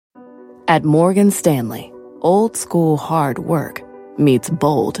At Morgan Stanley, old school hard work meets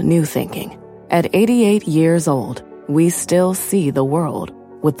bold new thinking. At 88 years old, we still see the world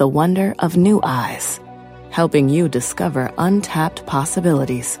with the wonder of new eyes, helping you discover untapped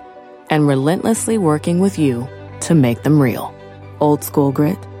possibilities and relentlessly working with you to make them real. Old school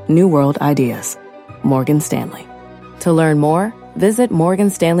grit, new world ideas. Morgan Stanley. To learn more, visit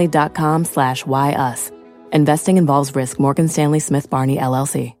morganstanley.com/whyus. Investing involves risk. Morgan Stanley Smith Barney,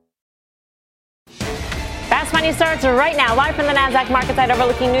 LLC. Fast Money starts right now, live from the NASDAQ market site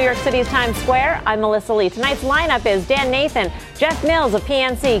overlooking New York City's Times Square. I'm Melissa Lee. Tonight's lineup is Dan Nathan, Jeff Mills of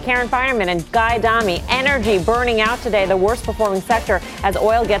PNC, Karen Finerman, and Guy Dami. Energy burning out today, the worst performing sector as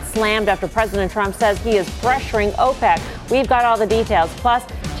oil gets slammed after President Trump says he is pressuring OPEC. We've got all the details. Plus,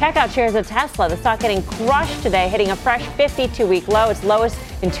 check out shares of Tesla. The stock getting crushed today, hitting a fresh 52-week low. Its lowest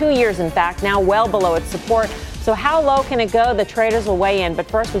in 2 years, in fact, now well below its support. So how low can it go? The traders will weigh in. But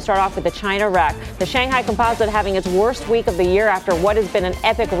first, we start off with the China wreck. The Shanghai Composite having its worst week of the year after what has been an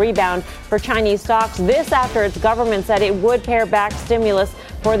epic rebound for Chinese stocks. This after its government said it would pare back stimulus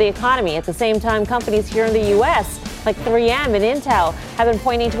for the economy. At the same time, companies here in the U.S., like 3M and Intel, have been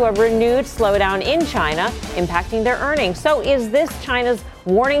pointing to a renewed slowdown in China, impacting their earnings. So is this China's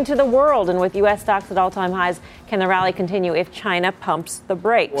warning to the world? And with U.S. stocks at all-time highs, can the rally continue if China pumps the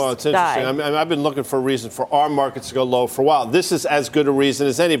brakes? Well, it's interesting. I mean, I've been looking for a reason for our markets to go low for a while. This is as good a reason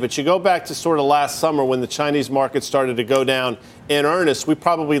as any. But you go back to sort of last summer when the Chinese market started to go down in earnest. We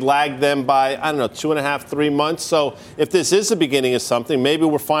probably lagged them by, 2.5, 3 months. So if this is the beginning of something, maybe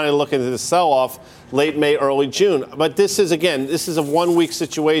we're finally looking at the sell-off late May, early June. But this is a 1-week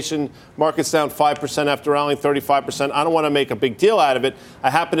situation. Market's down 5% after rallying 35%. I don't want to make a big deal out of it. I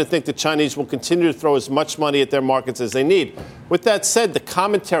happen to think the Chinese will continue to throw as much money at their markets as they need. With that said, the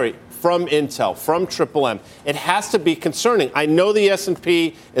commentary from Intel, from M, it has to be concerning. I know the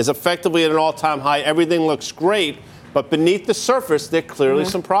S&P is effectively at an all-time high. Everything looks great. But beneath the surface, there are clearly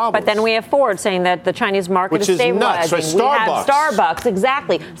some problems. But then we have Ford saying that the Chinese market is stabilizing. Nuts, right? We have Starbucks,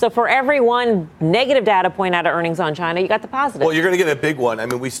 exactly. So for every one negative data point out of earnings on China, you got the positive. Well, you're going to get a big one. I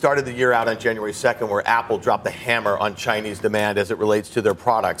mean, we started the year out on January 2nd where Apple dropped the hammer on Chinese demand as it relates to their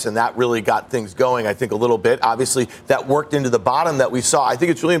products. And that really got things going, I think, a little bit. Obviously, that worked into the bottom that we saw. I think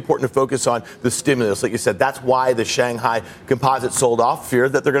it's really important to focus on the stimulus. Like you said, that's why the Shanghai Composite sold off, fear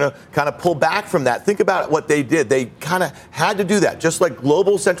that they're going to kind of pull back from that. Think about what they did. They kind of had to do that, just like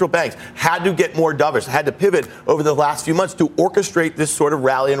global central banks had to get more dovish, had to pivot over the last few months to orchestrate this sort of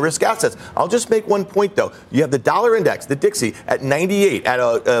rally in risk assets. I'll just make one point, though. You have the dollar index, the Dixie, at 98, at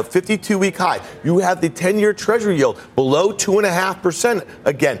a 52-week high. You have the 10-year Treasury yield below 2.5%.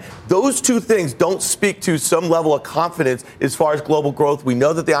 Again, those two things don't speak to some level of confidence as far as global growth. We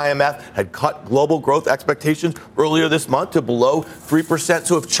know that the IMF had cut global growth expectations earlier this month to below 3%.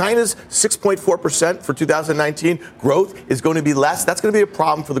 So if China's 6.4% for 2019 growth is going to be less, that's going to be a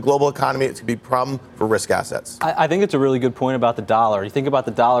problem for the global economy. It's going to be a problem for risk assets. I think it's a really good point about the dollar. You think about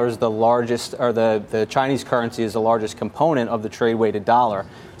the dollar as the largest, or the Chinese currency is the largest component of the trade-weighted dollar.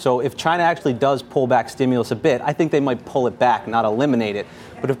 So if China actually does pull back stimulus a bit, I think they might pull it back, not eliminate it.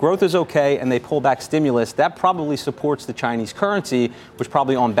 But if growth is okay and they pull back stimulus, that probably supports the Chinese currency, which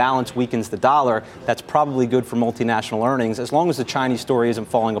probably on balance weakens the dollar. That's probably good for multinational earnings, as long as the Chinese story isn't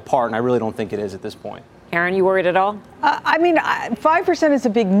falling apart, and I really don't think it is at this point. Karen, you worried at all? 5% is a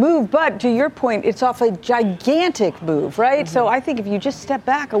big move, but to your point, it's off a gigantic move, right? Mm-hmm. So I think if you just step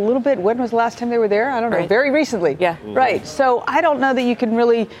back a little bit, when was the last time they were there? I don't know, very recently. Yeah. Mm-hmm. Right. So I don't know that you can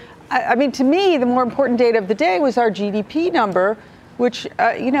really, to me, the more important data of the day was our GDP number, which,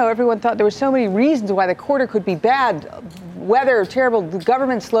 everyone thought there were so many reasons why the quarter could be bad, weather, terrible, the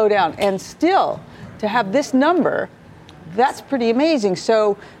government slowdown, and still to have this number, that's pretty amazing.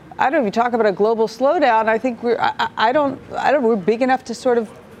 So I don't know if you talk about a global slowdown. I think we're big enough to sort of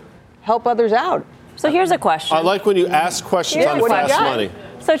help others out. So here's a question. I like when you ask questions on fast money.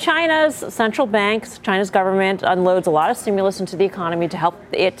 So China's central banks, China's government unloads a lot of stimulus into the economy to help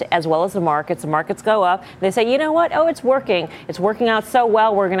it as well as the markets. The markets go up. They say, you know what? Oh, it's working. It's working out so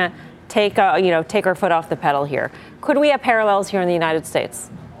well. We're going to take our foot off the pedal here. Could we have parallels here in the United States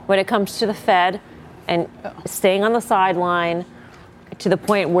when it comes to the Fed and staying on the sideline? To the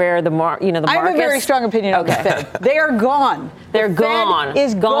point where the markets... I have a very strong opinion on the Fed. They are gone. They're gone.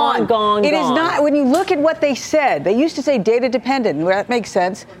 Is gone. It is not. When you look at what they said, they used to say data dependent. And that makes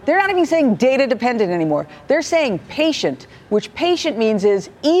sense. They're not even saying data dependent anymore. They're saying patient, which patient means is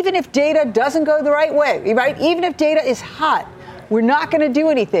even if data doesn't go the right way, right? Even if data is hot, we're not going to do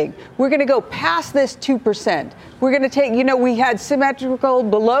anything. We're going to go past this 2%. We're going to take, we had symmetrical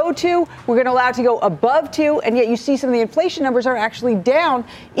below 2. We're going to allow it to go above 2. And yet you see some of the inflation numbers are actually down.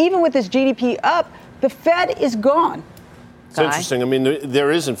 Even with this GDP up, the Fed is gone. It's interesting. I mean,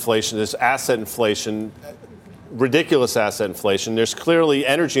 there is inflation. There's asset inflation, ridiculous asset inflation. There's clearly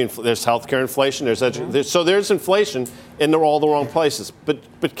energy. There's healthcare inflation. So there's inflation in all the wrong places. But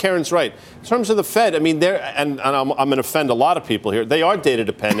Karen's right. In terms of the Fed, I mean, and I'm going to offend a lot of people here. They are data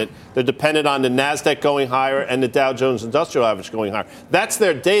dependent. They're dependent on the Nasdaq going higher and the Dow Jones Industrial Average going higher. That's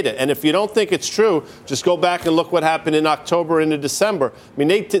their data. And if you don't think it's true, just go back and look what happened in October into December. I mean,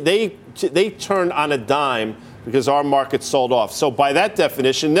 they turned on a dime because our market sold off. So by that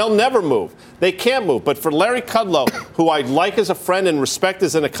definition, they'll never move. They can't move. But for Larry Kudlow, who I like as a friend and respect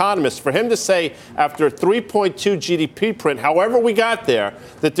as an economist, for him to say after a 3.2 GDP print, however we got there,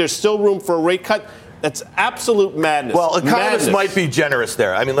 that there's still room for a rate cut, that's absolute madness. Well, economists might be generous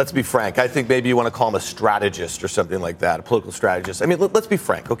there. I mean, let's be frank. I think maybe you want to call him a strategist or something like that, a political strategist. I mean, let's be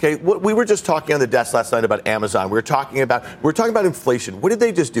frank, okay? We were just talking on the desk last night about Amazon. We were talking about inflation. What did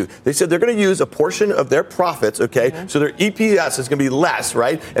they just do? They said they're going to use a portion of their profits, okay? Mm-hmm. So their EPS is going to be less,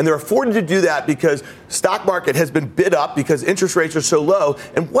 right? And they're afforded to do that because stock market has been bid up because interest rates are so low.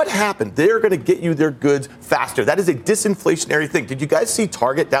 And what happened? They're going to get you their goods faster. That is a disinflationary thing. Did you guys see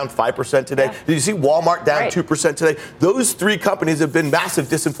Target down 5% today? Yeah. Did you see Walmart down 2% today? Those three companies have been massive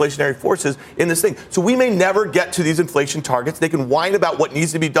disinflationary forces in this thing. So we may never get to these inflation targets. They can whine about what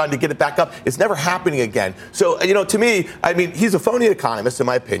needs to be done to get it back up. It's never happening again. So, to me, I mean, he's a phony economist, in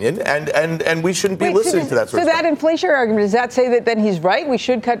my opinion, and we shouldn't be listening to that sort of stuff. So that inflation argument, does that say that then he's right? We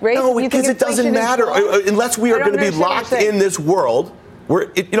should cut rates? No, because it doesn't matter unless we are going to be locked in this world.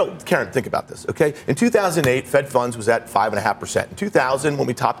 Karen, think about this, okay? In 2008, Fed funds was at 5.5%. In 2000, when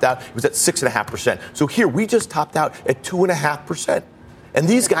we topped out, it was at 6.5%. So here, we just topped out at 2.5%. And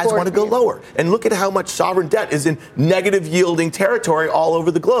these guys want to go lower. And look at how much sovereign debt is in negative yielding territory all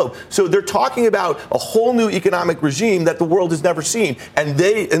over the globe. So they're talking about a whole new economic regime that the world has never seen. And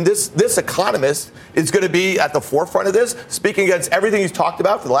this economist is going to be at the forefront of this, speaking against everything he's talked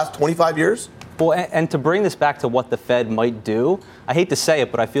about for the last 25 years. Well, and to bring this back to what the Fed might do, I hate to say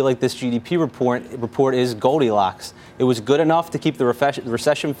it, but I feel like this GDP report is Goldilocks. It was good enough to keep the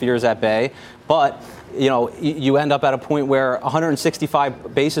recession fears at bay, but you end up at a point where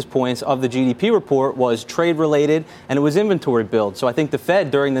 165 basis points of the GDP report was trade related and it was inventory build. So I think the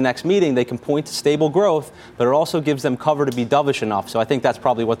Fed during the next meeting, they can point to stable growth, but it also gives them cover to be dovish enough. So I think that's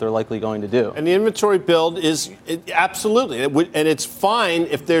probably what they're likely going to do. And the inventory build is absolutely, and it's fine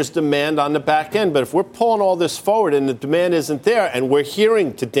if there's demand on the back end. But if we're pulling all this forward and the demand isn't there, and we're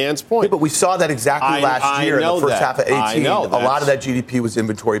hearing, to Dan's point. Yeah, but we saw that exactly last year in the first half of 18. A lot of that GDP was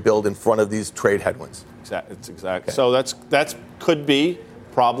inventory build in front of these trade headwinds. It's exactly. Okay. So that's could be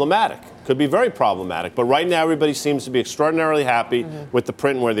problematic. Could be very problematic. But right now, everybody seems to be extraordinarily happy with the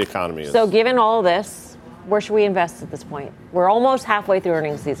print and where the economy is. So given all of this, where should we invest at this point? We're almost halfway through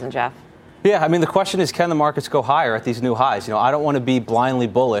earnings season, Jeff. Yeah, I mean, the question is, can the markets go higher at these new highs? I don't want to be blindly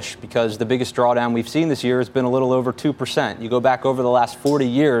bullish because the biggest drawdown we've seen this year has been a little over 2%. You go back over the last 40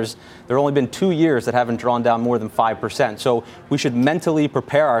 years, there have only been 2 years that haven't drawn down more than 5%. So we should mentally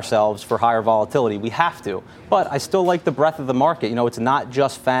prepare ourselves for higher volatility. We have to. But I still like the breadth of the market. It's not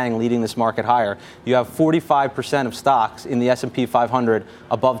just FANG leading this market higher. You have 45% of stocks in the S&P 500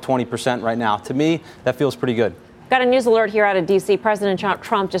 above 20% right now. To me, that feels pretty good. Got a news alert here out of D.C. President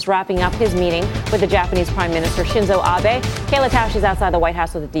Trump just wrapping up his meeting with the Japanese Prime Minister Shinzo Abe. Kayla Tausch is outside the White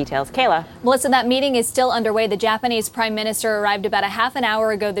House with the details. Kayla. Melissa, that meeting is still underway. The Japanese Prime Minister arrived about a half an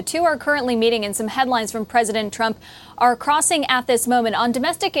hour ago. The two are currently meeting, and some headlines from President Trump are crossing at this moment. On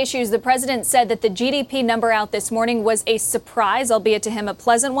domestic issues, the president said that the GDP number out this morning was a surprise, albeit to him a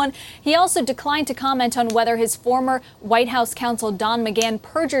pleasant one. He also declined to comment on whether his former White House counsel Don McGahn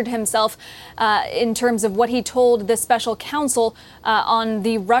perjured himself in terms of what he told the special counsel on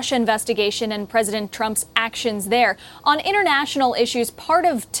the Russia investigation and President Trump's actions there. On international issues, part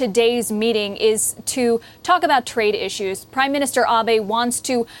of today's meeting is to talk about trade issues. Prime Minister Abe wants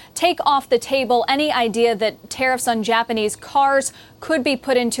to take off the table any idea that tariffs on Japanese cars could be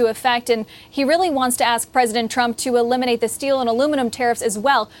put into effect, and he really wants to ask President Trump to eliminate the steel and aluminum tariffs as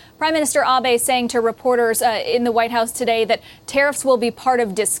well. Prime Minister Abe saying to reporters in the White House today that tariffs will be part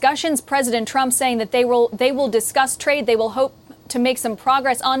of discussions. President Trump saying that they will discuss trade. They will hope to make some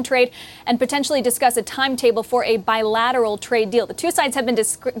progress on trade and potentially discuss a timetable for a bilateral trade deal. The two sides have been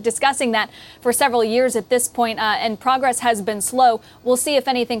discussing that for several years at this point, and progress has been slow. We'll see if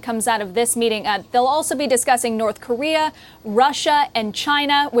anything comes out of this meeting. They'll also be discussing North Korea, Russia, and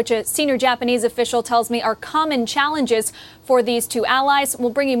China, which a senior Japanese official tells me are common challenges for for these two allies. We'll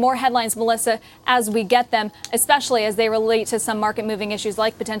bring you more headlines, Melissa, as we get them, especially as they relate to some market-moving issues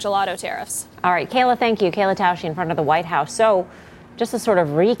like potential auto tariffs. All right, Kayla, thank you. Kayla Tausche in front of the White House. So just to sort of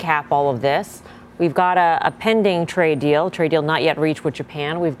recap all of this, we've got a pending trade deal not yet reached with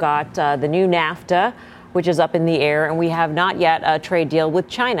Japan. We've got the new NAFTA, which is up in the air, and we have not yet a trade deal with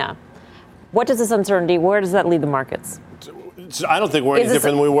China. What does this uncertainty, where does that lead the markets? I don't think we're any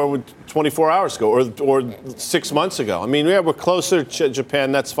different than we were 24 hours ago or 6 months ago. I mean, yeah, we're closer to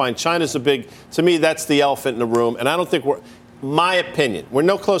Japan. That's fine. China's to me, that's the elephant in the room. And I don't think my opinion, we're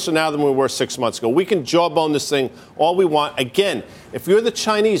no closer now than we were 6 months ago. We can jawbone this thing all we want. Again, if you're the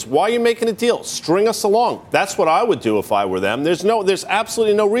Chinese, why are you making a deal? String us along. That's what I would do if I were them. There's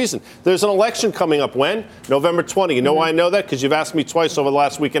absolutely no reason. There's an election coming up when? November 20. You know why I know that? Because you've asked me twice over the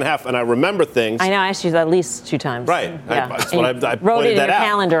last week and a half, and I remember things. I know. I asked you at least 2 times. Right. Yeah. That's what I wrote it in your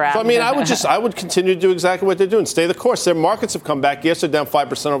calendar out. So, I mean, I would continue to do exactly what they're doing. Stay the course. Their markets have come back. Yes, they're down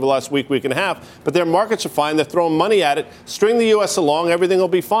 5% over the last week and a half, but their markets are fine. They're throwing money at it. String the U.S. along. Everything will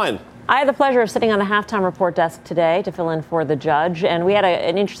be fine. I had the pleasure of sitting on the halftime report desk today to fill in for the judge, and we had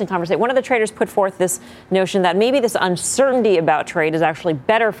an interesting conversation. One of the traders put forth this notion that maybe this uncertainty about trade is actually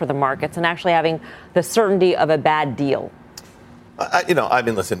better for the markets and actually having the certainty of a bad deal.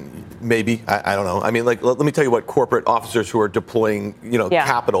 Listen, maybe. I don't know. I mean, let me tell you what corporate officers who are deploying,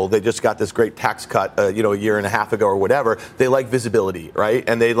 capital, they just got this great tax cut, a year and a half ago or whatever. They like visibility, right?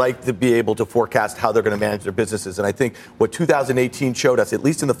 And they like to be able to forecast how they're going to manage their businesses. And I think what 2018 showed us, at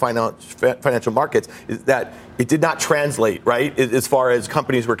least in the financial markets, is that it did not translate, right, as far as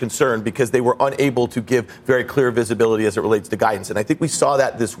companies were concerned, because they were unable to give very clear visibility as it relates to guidance. And I think we saw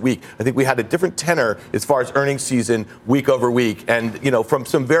that this week. I think we had a different tenor as far as earnings season week over week. And, from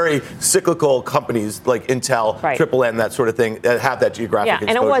some very cyclical companies like Intel, right. Triple M, that sort of thing, that have that geographic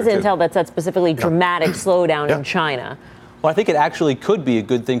exposure. And it was Intel that said specifically dramatic slowdown in China. Well, I think it actually could be a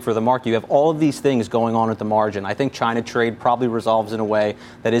good thing for the market. You have all of these things going on at the margin. I think China trade probably resolves in a way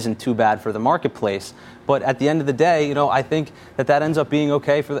that isn't too bad for the marketplace. But at the end of the day, I think that ends up being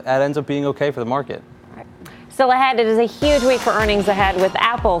okay for the market. Still ahead, it is a huge week for earnings ahead with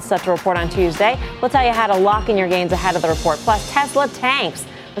Apple set to report on Tuesday. We'll tell you how to lock in your gains ahead of the report. Plus, Tesla tanks.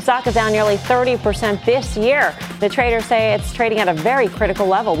 The stock is down nearly 30% this year. The traders say it's trading at a very critical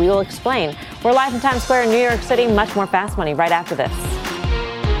level. We will explain. We're live from Times Square in New York City. Much more Fast Money right after this.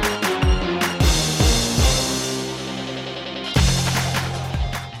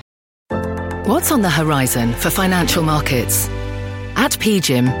 What's on the horizon for financial markets? At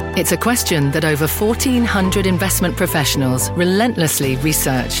PGIM, it's a question that over 1,400 investment professionals relentlessly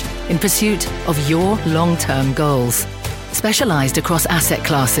research in pursuit of your long-term goals. Specialized across asset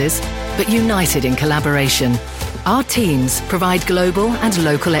classes, but united in collaboration, our teams provide global and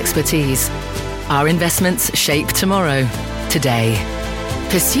local expertise. Our investments shape tomorrow, today.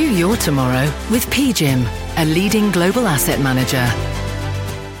 Pursue your tomorrow with PGIM, a leading global asset manager.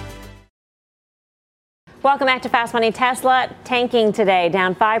 Welcome back to Fast Money. Tesla tanking today,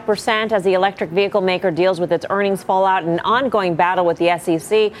 down 5% as the electric vehicle maker deals with its earnings fallout and an ongoing battle with the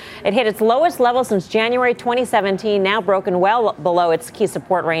SEC. It hit its lowest level since January 2017, now broken well below its key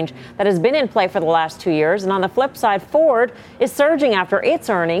support range that has been in play for the last 2 years. And on the flip side, Ford is surging after its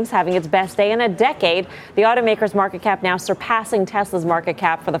earnings, having its best day in a decade. The automaker's market cap now surpassing Tesla's market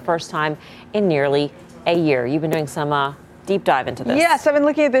cap for the first time in nearly a year. You've been doing some deep dive into this. Yes, I've been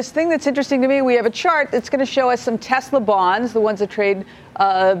looking at this thing that's interesting to me. We have a chart that's going to show us some Tesla bonds, the ones that trade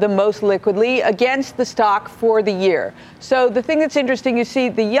the most liquidly, against the stock for the year. So the thing that's interesting, you see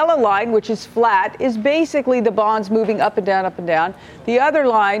the yellow line, which is flat, is basically the bonds moving up and down, up and down. The other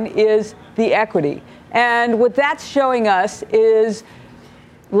line is the equity. And what that's showing us is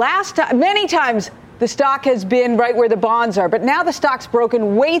many times the stock has been right where the bonds are, but now the stock's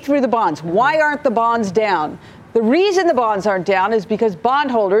broken way through the bonds. Why aren't the bonds down? The reason the bonds aren't down is because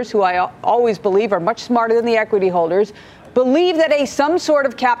bondholders, who I always believe are much smarter than the equity holders, believe that some sort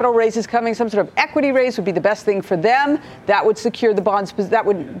of capital raise is coming, some sort of equity raise would be the best thing for them. That would secure the bonds, that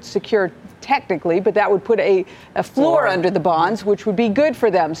would secure technically, but that would put a floor under the bonds, which would be good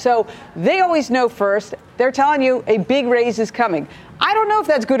for them. So they always know first. They're telling you a big raise is coming. I don't know if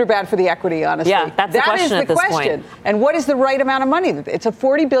that's good or bad for the equity, honestly. Yeah, that's the question at this point. That is the question. And what is the right amount of money? It's a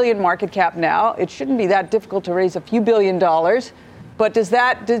 $40 billion market cap now. It shouldn't be that difficult to raise a few $1 billion. But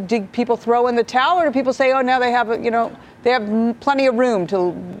do people throw in the towel, or do people say, oh, now they have, they have plenty of room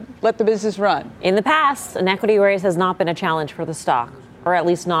to let the business run? In the past, an equity raise has not been a challenge for the stock. or at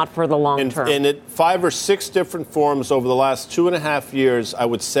least not for the long term. And in 5 or 6 different forms over the last 2.5 years, I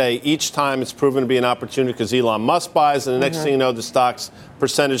would say each time it's proven to be an opportunity because Elon Musk buys, and the next thing you know, the stock's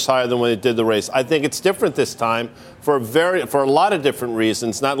percentage higher than when it did the race. I think it's different this time for a lot of different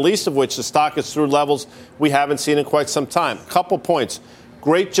reasons, not least of which the stock is through levels we haven't seen in quite some time. Couple points.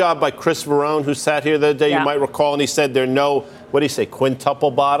 Great job by Chris Verone, who sat here the other day, you might recall, and he said there are no, what do you say,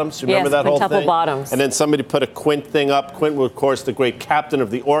 quintuple bottoms? Remember that whole thing? Quintuple bottoms. And then somebody put a Quint thing up. Quint was, of course, the great captain of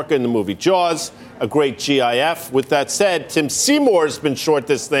the Orca in the movie Jaws, a great GIF. With that said, Tim Seymour's been short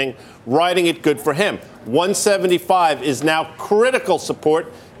this thing, riding it good for him. 175 is now critical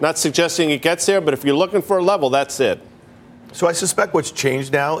support. Not suggesting it gets there, but if you're looking for a level, that's it. So I suspect what's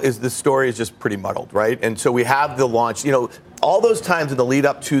changed now is the story is just pretty muddled, right? And so we have the launch, all those times in the lead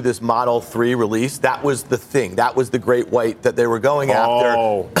up to this Model 3 release, that was the thing. That was the great white that they were going after.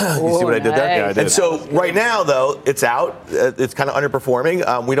 You see what I did there? Yeah, I did. And so right now, though, it's out. It's kind of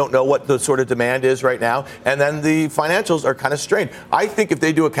underperforming. We don't know what the sort of demand is right now. And then the financials are kind of strained. I think if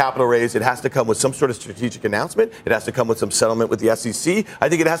they do a capital raise, it has to come with some sort of strategic announcement. It has to come with some settlement with the SEC. I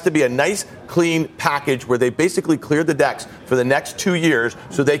think it has to be a nice, clean package where they basically clear the decks for the next 2 years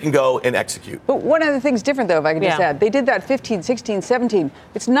so they can go and execute. But one of the things different, though, if I can just add, they did that 15, 16, 17.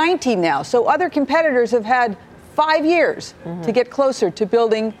 It's 19 now. So other competitors have had 5 years to get closer to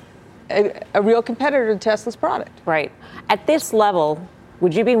building a real competitor to Tesla's product. Right. At this level,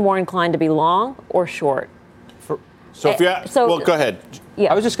 would you be more inclined to be long or short? Well, go ahead.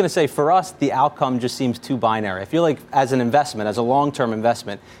 I was just going to say, for us, the outcome just seems too binary. I feel like as an investment, as a long-term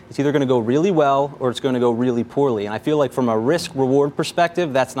investment, it's either going to go really well or it's going to go really poorly. And I feel like from a risk-reward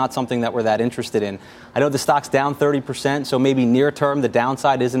perspective, that's not something that we're that interested in. I know the stock's down 30%, so maybe near-term the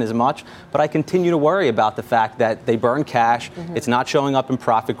downside isn't as much. But I continue to worry about the fact that they burn cash, it's not showing up in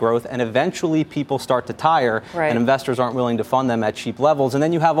profit growth, and eventually people start to tire, and investors aren't willing to fund them at cheap levels. And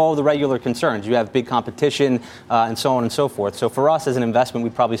then you have all the regular concerns. You have big competition and so on and so forth. So for us as an investment,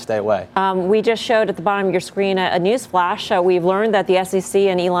 we'd probably stay away. We just showed at the bottom of your screen a news flash. We've learned that the SEC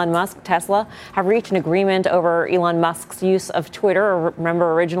and Elon Musk, Tesla, have reached an agreement over Elon Musk's use of Twitter.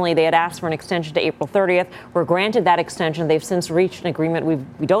 Remember, originally they had asked for an extension to April 30th. We're granted that extension. They've since reached an agreement.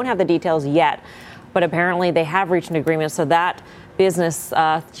 We don't have the details yet, but apparently they have reached an agreement. So that business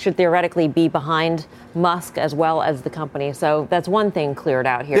should theoretically be behind Musk as well as the company. So that's one thing cleared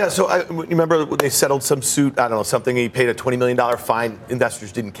out here. Yeah, so you remember when they settled some suit, I don't know, something, he paid a $20 million fine.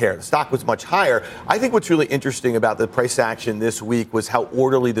 Investors didn't care. The stock was much higher. I think what's really interesting about the price action this week was how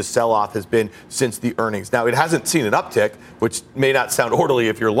orderly the sell-off has been since the earnings. Now, it hasn't seen an uptick, which may not sound orderly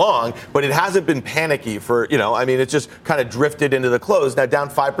if you're long, but it hasn't been panicky for, it just kind of drifted into the close. Now, down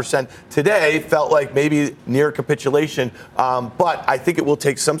 5% today felt like maybe near capitulation, but I think it will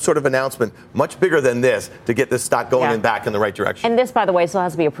take some sort of announcement much bigger than this to get this stock going and back in the right direction. And this, by the way, still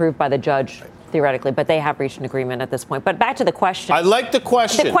has to be approved by the judge, theoretically, but they have reached an agreement at this point. But back to the question. I like the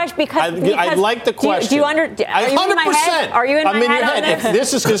question. The question because I like the question. Do you are you in my head? Are you in my head? If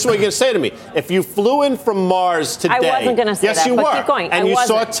this is what you're going to say to me. If you flew in from Mars today, I wasn't going to say that. Yes, you were. Keep going. And you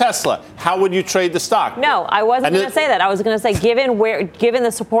saw Tesla. How would you trade the stock? No, I wasn't going to say that. I was going to say, given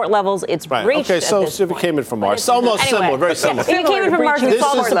the support levels, it's reached. Okay, so if you came in from Mars, it's almost similar, very similar. If you came in from Mars, you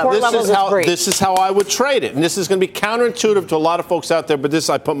saw the support levels is breached. This is how I would trade it, and this is going to be counterintuitive to a lot of folks out there. But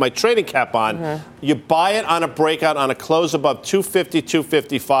I put my trading cap on. You buy it on a breakout on a close above 250,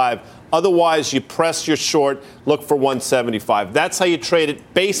 255. Otherwise, you press your short, look for 175. That's how you trade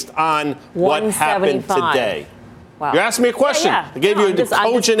it based on what happened today. Wow. You're asking me a question. Yeah. I gave you a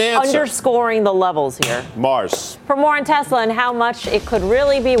cogent answer. Underscoring the levels here. Mars. For more on Tesla and how much it could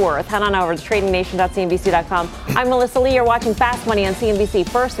really be worth, head on over to tradingnation.cnbc.com. I'm Melissa Lee. You're watching Fast Money on CNBC,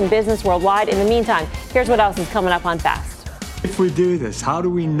 first in business worldwide. In the meantime, here's what else is coming up on Fast. If we do this, how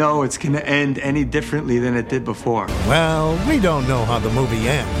do we know it's going to end any differently than it did before? Well, we don't know how the movie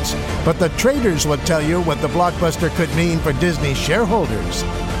ends, but the traders will tell you what the blockbuster could mean for Disney shareholders.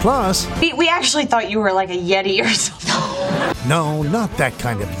 Plus, we actually thought you were like a Yeti or something. No, not that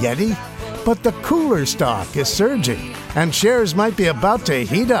kind of Yeti, but the cooler stock is surging, and shares might be about to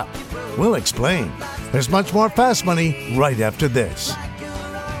heat up. We'll explain. There's much more Fast Money right after this.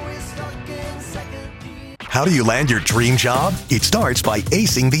 How do you land your dream job? It starts by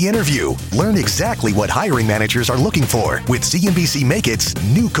acing the interview. Learn exactly what hiring managers are looking for with CNBC Make It's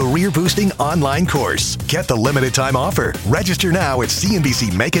new career-boosting online course. Get the limited time offer. Register now at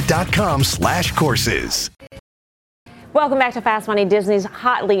cnbcmakeit.com/courses. Welcome back to Fast Money. Disney's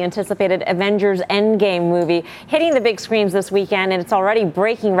hotly anticipated Avengers Endgame movie hitting the big screens this weekend, and it's already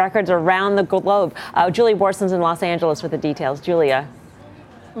breaking records around the globe. Julia Borson's in Los Angeles with the details. Julia.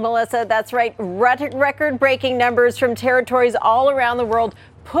 Melissa, that's right. Record-breaking numbers from territories all around the world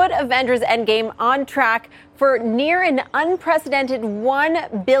put Avengers Endgame on track for near an unprecedented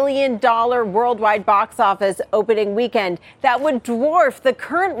 $1 billion worldwide box office opening weekend. That would dwarf the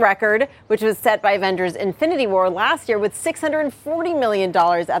current record, which was set by Avengers Infinity War last year with $640 million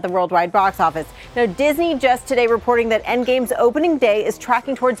at the worldwide box office. Now, Disney just today reporting that Endgame's opening day is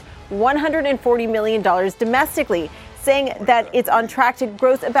tracking towards $140 million domestically, saying that it's on track to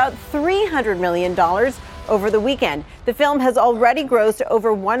gross about $300 million over the weekend. The film has already grossed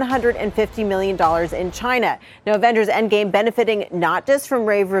over $150 million in China. Now, Avengers Endgame benefiting not just from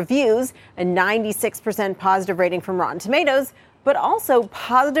rave reviews, a 96% positive rating from Rotten Tomatoes, but also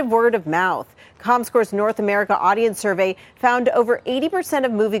positive word of mouth. Comscore's North America audience survey found over 80%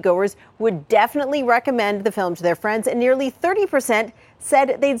 of moviegoers would definitely recommend the film to their friends, and nearly 30%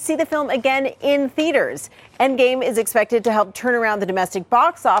 said they'd see the film again in theaters. Endgame is expected to help turn around the domestic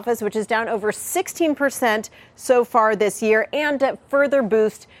box office, which is down over 16% so far this year, and to further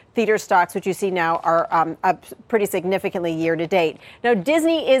boost theater stocks, which you see now are up pretty significantly year to date. Now,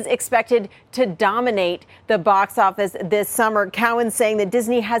 Disney is expected to dominate the box office this summer. Cowan's saying that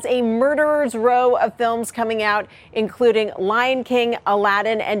Disney has a murderer's row of films coming out, including Lion King,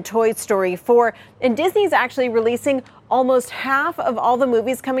 Aladdin, and Toy Story 4. And Disney's actually releasing almost half of all the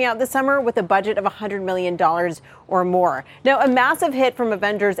movies coming out this summer with a budget of $100 million or more. Now, a massive hit from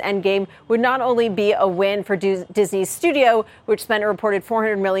Avengers Endgame would not only be a win for Disney's studio, which spent a reported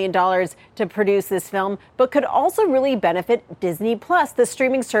 $400 million to produce this film, but could also really benefit Disney Plus, the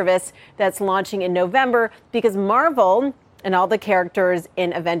streaming service that's launching in November, because Marvel and all the characters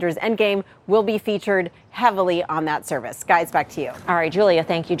in Avengers Endgame will be featured heavily on that service. Guys, back to you. All right, Julia,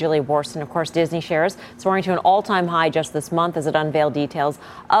 thank you, Julia Borsten. Of course, Disney shares soaring to an all-time high just this month as it unveiled details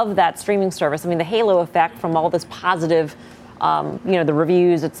of that streaming service. I mean, the halo effect from all this positive the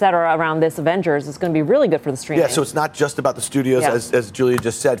reviews, et cetera, around this Avengers is going to be really good for the streaming. Yeah, so it's not just about the studios, as Julia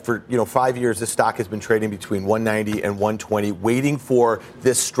just said. For 5 years, this stock has been trading between 190 and 120, waiting for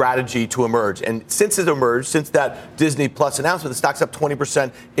this strategy to emerge. And since it emerged, since that Disney Plus announcement, the stock's up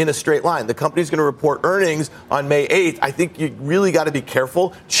 20% in a straight line. The company's going to report earnings on May 8th. I think you really got to be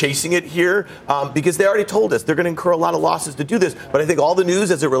careful chasing it here because they already told us they're going to incur a lot of losses to do this. But I think all the news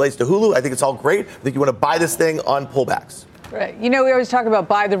as it relates to Hulu, I think it's all great. I think you want to buy this thing on pullbacks. Right. We always talk about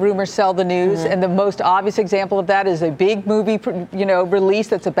buy the rumor, sell the news. Mm-hmm. And the most obvious example of that is a big movie, release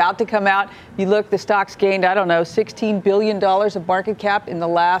that's about to come out. You look, the stock's gained, $16 billion of market cap in the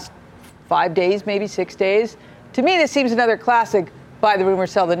last 5 days, maybe 6 days. To me, this seems another classic buy the rumor,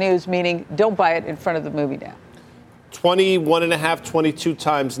 sell the news, meaning don't buy it in front of the movie now. 21.5, 22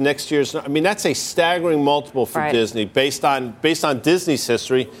 times next year's. I mean, that's a staggering multiple for Disney based on Disney's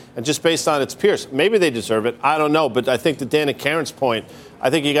history and just based on its peers. Maybe they deserve it. I don't know. But I think to Dan and Karen's point, I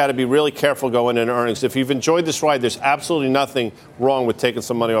think you got to be really careful going into earnings. If you've enjoyed this ride, there's absolutely nothing wrong with taking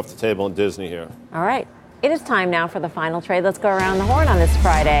some money off the table in Disney here. All right. It is time now for the final trade. Let's go around the horn on this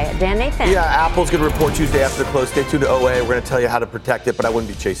Friday. Dan Nathan. Yeah, Apple's going to report Tuesday after the close. Stay tuned to OA. We're going to tell you how to protect it, but I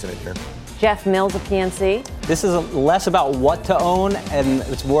wouldn't be chasing it here. Jeff Mills of PNC. This is less about what to own, and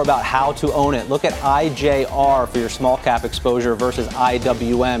it's more about how to own it. Look at IJR for your small cap exposure versus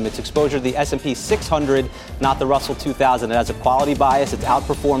IWM. It's exposure to the S&P 600, not the Russell 2000. It has a quality bias. It's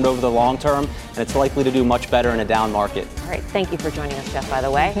outperformed over the long term, and it's likely to do much better in a down market. All right. Thank you for joining us, Jeff, by the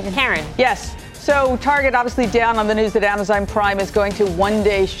way. Karen. Yes. So Target obviously down on the news that Amazon Prime is going to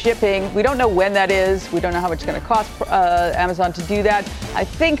one-day shipping. We don't know when that is. We don't know how much it's going to cost Amazon to do that. I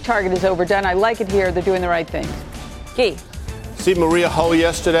think Target is overdone. I like it here. They're doing the right things. Key. See Maria Ho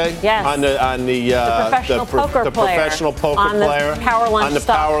yesterday? Yes. On the professional poker player. Professional poker on player. The Power Lunch on the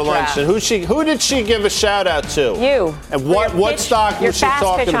Power Lunch. And who did she give a shout out to? You. And what stock was she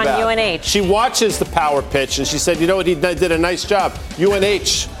talking pitch about? On UNH. She watches the Power Pitch and she said, you know what, he did a nice job.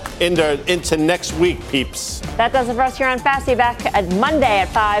 UNH into next week, peeps. That does it for us here on Fasty. Back at Monday at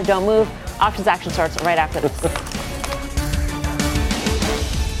 5. Don't move. Options action starts right after this.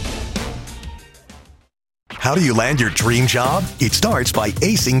 How do you land your dream job? It starts by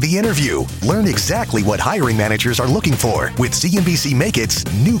acing the interview. Learn exactly what hiring managers are looking for with CNBC Make It's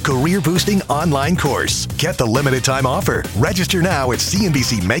new career-boosting online course. Get the limited time offer. Register now at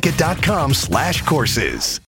cnbcmakeit.com/courses.